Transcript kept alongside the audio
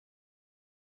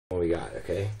we got,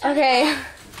 okay? Okay.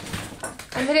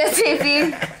 I'm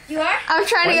videotaping. You are? I'm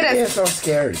trying to get Why are you a... so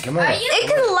scared? Come on. It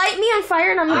can light me on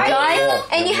fire and I'm gonna die.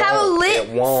 And you have a lit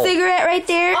cigarette right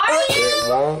there.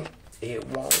 It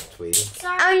won't, sweetie.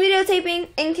 Sorry. I'm videotaping,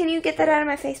 and can you get that out of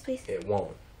my face, please? It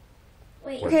won't.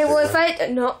 Wait. Okay, well, if I...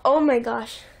 No, oh my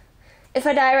gosh. If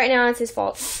I die right now, it's his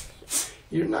fault.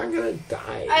 You're not gonna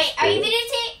die. Are you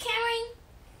videotaping?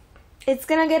 It's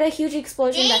gonna get a huge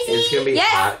explosion back there. It's gonna be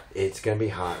hot. It's gonna be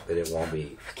hot, but it won't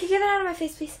be. Can you get that out of my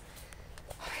face, please?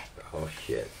 Oh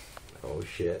shit. Oh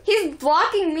shit. He's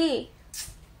blocking me.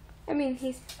 I mean,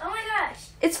 he's... Oh my gosh.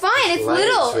 It's fine. It's Slide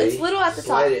little. it, sweetie. It's little at the top.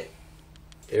 Slide it.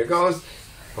 Here it goes.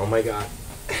 Oh my god.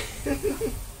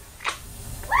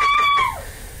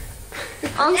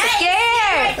 I'm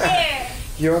scared. Right there.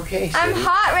 You're okay, sweetie. I'm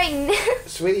hot right now.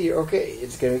 Sweetie, you're okay.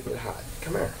 It's gonna get hot.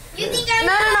 Come here. You think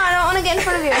No, I don't want to get in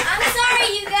front of you. I'm sorry,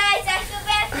 you guys. I feel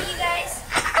bad for you guys.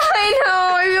 I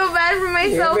know. I feel bad for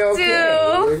myself, You're gonna be okay.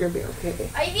 too. You're gonna be okay.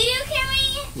 Are you video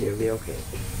cameraing? You'll be okay.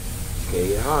 It's gonna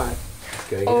get hot. It's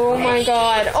gonna get Oh hot. my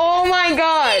god. Oh my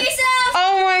god. Yourself.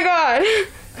 Oh my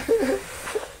god.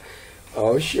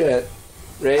 Oh shit.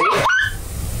 Ready?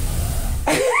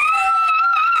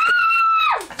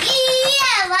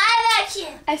 Yeah, live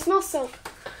action. I smell soap.